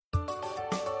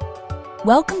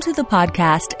Welcome to the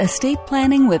podcast Estate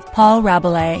Planning with Paul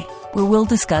Rabelais, where we'll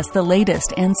discuss the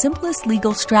latest and simplest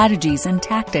legal strategies and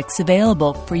tactics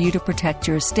available for you to protect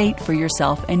your estate for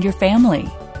yourself and your family,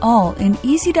 all in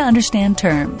easy-to-understand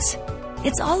terms.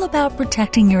 It's all about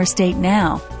protecting your estate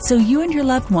now, so you and your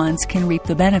loved ones can reap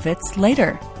the benefits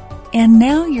later. And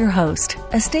now your host,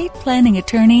 estate planning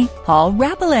attorney Paul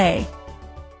Rabelais.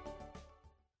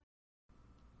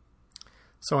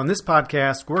 So in this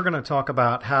podcast, we're going to talk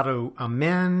about how to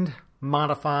amend,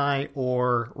 modify,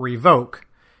 or revoke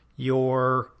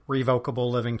your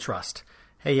revocable living trust.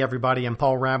 Hey everybody, I'm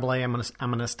Paul Rabelais.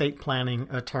 I'm an estate planning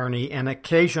attorney, and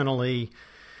occasionally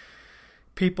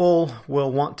people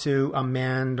will want to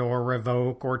amend or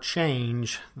revoke or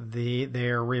change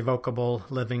their revocable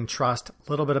living trust.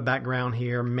 A little bit of background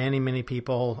here. Many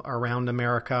people around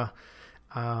America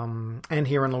and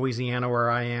here in Louisiana,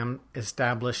 where I am,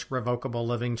 establish revocable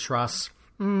living trusts.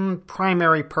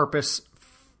 Primary purpose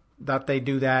that they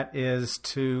do that is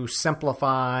to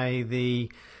simplify the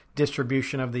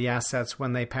distribution of the assets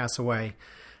when they pass away.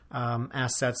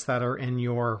 Assets that are in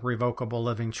your revocable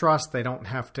living trust, they don't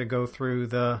have to go through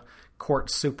the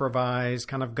court-supervised,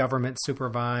 kind of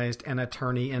government-supervised and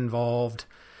attorney-involved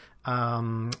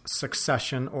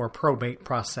succession or probate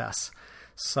process.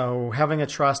 So having a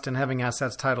trust and having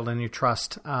assets titled in your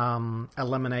trust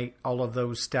eliminate all of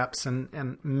those steps,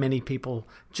 and many people,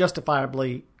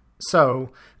 justifiably so,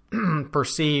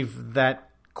 perceive that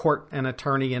court and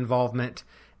attorney involvement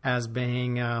as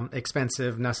being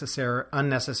expensive,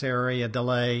 unnecessary, a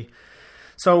delay.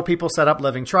 So people set up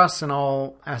living trusts, and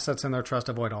all assets in their trust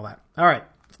avoid all that. All right.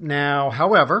 Now,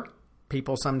 however,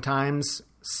 people sometimes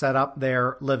set up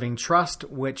their living trust,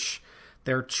 which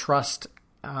their trust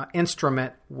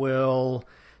instrument will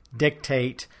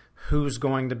dictate who's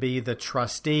going to be the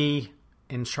trustee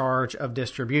in charge of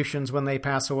distributions when they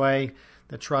pass away.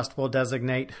 The trust will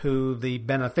designate who the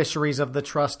beneficiaries of the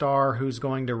trust are, who's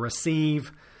going to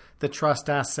receive the trust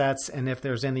assets, and if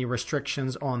there's any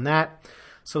restrictions on that.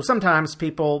 So sometimes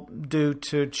people, due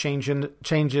to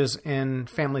changes in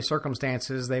family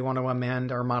circumstances, they want to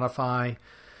amend or modify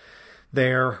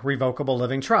their revocable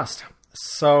living trust.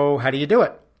 So how do you do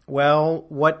it? Well,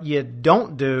 what you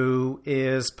don't do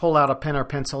is pull out a pen or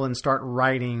pencil and start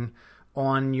writing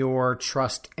on your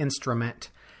trust instrument.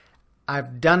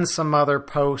 I've done some other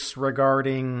posts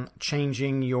regarding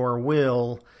changing your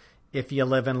will if you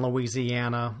live in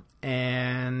Louisiana.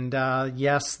 And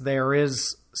yes, there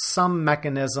is some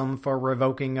mechanism for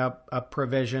revoking a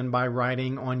provision by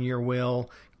writing on your will.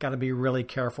 Got to be really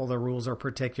careful. The rules are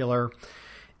particular.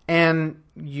 And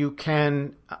you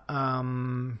can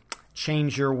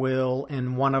change your will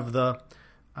in one of the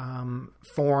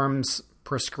forms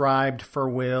prescribed for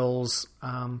wills,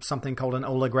 something called an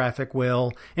oligraphic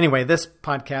will. Anyway, this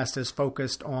podcast is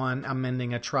focused on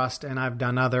amending a trust, and I've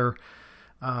done other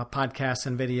podcasts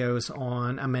and videos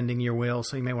on amending your will,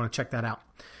 so you may want to check that out.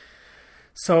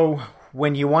 So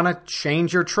when you want to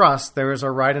change your trust, there is a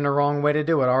right and a wrong way to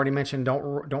do it. I already mentioned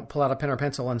don't pull out a pen or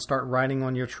pencil and start writing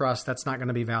on your trust. That's not going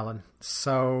to be valid.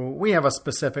 So we have a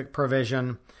specific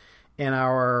provision in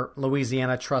our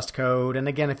Louisiana Trust Code. And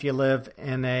again, if you live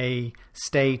in a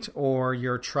state or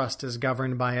your trust is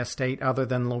governed by a state other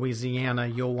than Louisiana,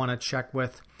 you'll want to check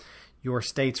with your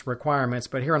state's requirements.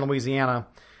 But here in Louisiana,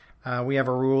 we have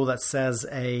a rule that says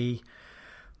a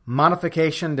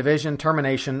modification, division,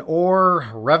 termination,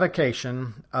 or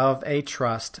revocation of a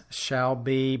trust shall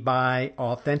be by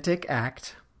authentic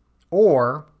act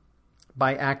or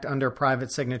by act under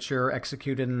private signature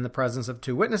executed in the presence of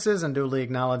two witnesses and duly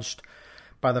acknowledged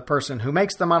by the person who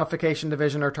makes the modification,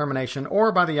 division, or termination,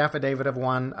 or by the affidavit of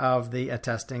one of the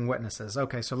attesting witnesses.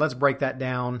 Okay, so let's break that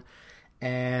down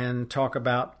and talk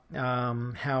about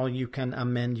how you can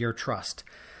amend your trust.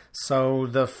 So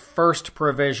the first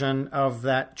provision of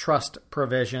that trust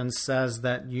provision says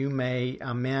that you may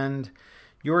amend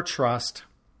your trust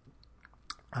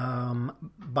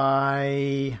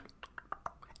by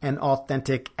an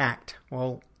authentic act.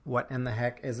 Well, what in the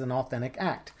heck is an authentic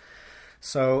act?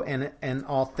 So an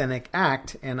authentic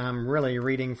act, and I'm really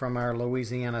reading from our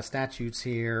Louisiana statutes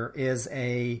here, is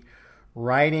a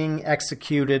writing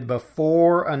executed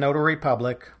before a notary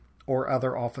public or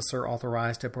other officer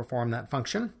authorized to perform that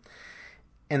function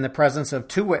in the presence of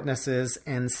two witnesses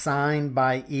and signed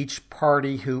by each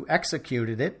party who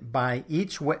executed it, by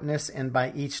each witness and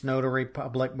by each notary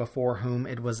public before whom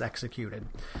it was executed.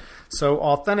 So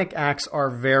authentic acts are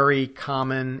very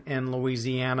common in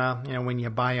Louisiana. You know, when you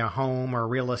buy a home or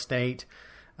real estate,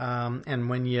 and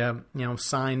when you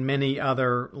sign many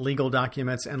other legal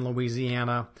documents in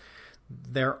Louisiana,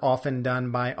 they're often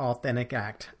done by authentic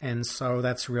act. And so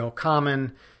that's real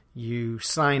common. You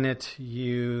sign it.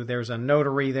 There's a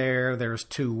notary there. There's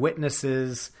 2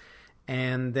 witnesses,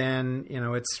 and then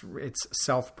it's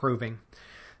self-proving.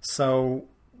 So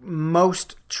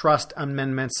most trust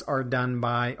amendments are done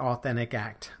by Authentic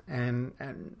Act, and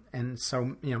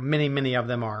so many of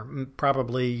them are,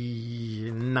 probably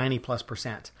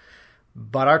 90+%.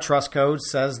 But our trust code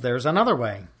says there's another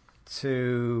way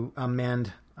to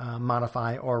amend,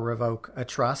 modify, or revoke a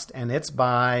trust, and it's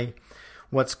by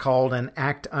what's called an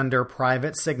act under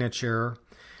private signature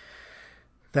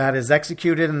that is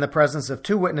executed in the presence of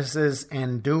 2 witnesses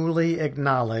and duly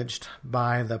acknowledged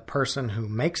by the person who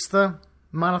makes the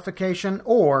modification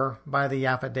or by the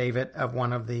affidavit of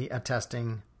one of the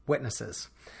attesting witnesses.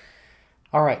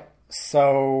 All right,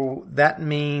 so that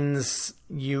means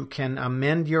you can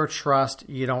amend your trust.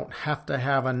 You don't have to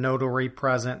have a notary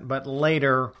present, but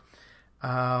later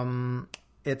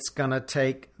it's going to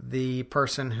take the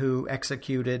person who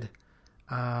executed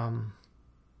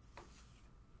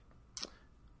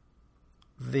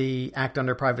the act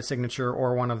under private signature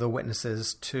or one of the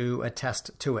witnesses to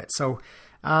attest to it. So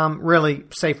really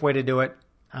safe way to do it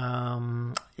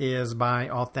is by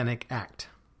Authentic Act.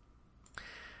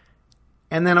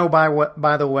 And then,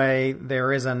 by the way,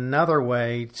 there is another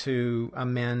way to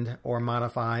amend or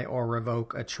modify or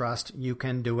revoke a trust. You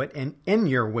can do it in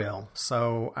your will.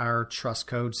 So our trust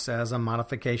code says a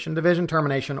modification, division,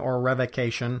 termination, or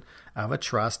revocation of a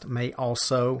trust may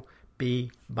also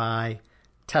be by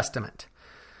testament.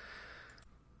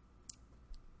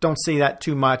 Don't see that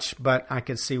too much, but I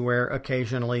could see where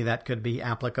occasionally that could be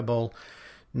applicable.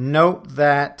 Note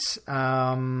that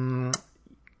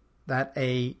that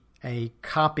a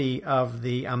copy of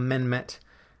the amendment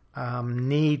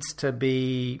needs to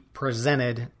be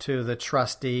presented to the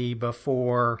trustee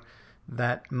before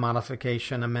that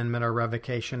modification, amendment, or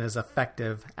revocation is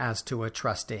effective as to a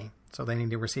trustee. So they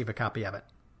need to receive a copy of it.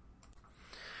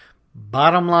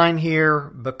 Bottom line here,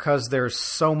 because there's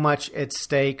so much at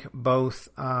stake, both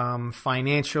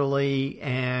financially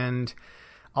and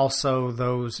also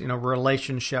those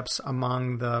relationships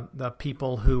among the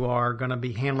people who are going to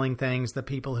be handling things, the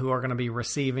people who are going to be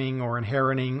receiving or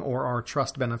inheriting or are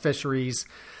trust beneficiaries,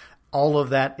 all of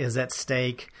that is at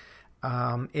stake.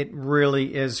 It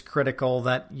really is critical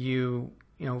that you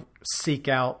seek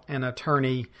out an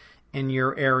attorney in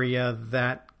your area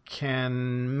that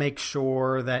can make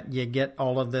sure that you get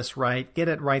all of this right, get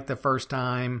it right the first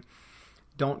time.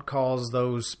 Don't cause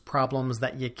those problems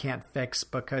that you can't fix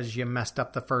because you messed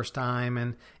up the first time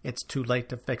and it's too late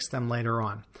to fix them later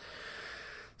on.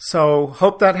 So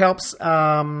hope that helps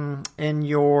in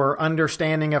your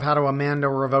understanding of how to amend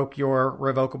or revoke your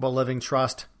revocable living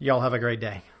trust. Y'all have a great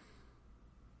day.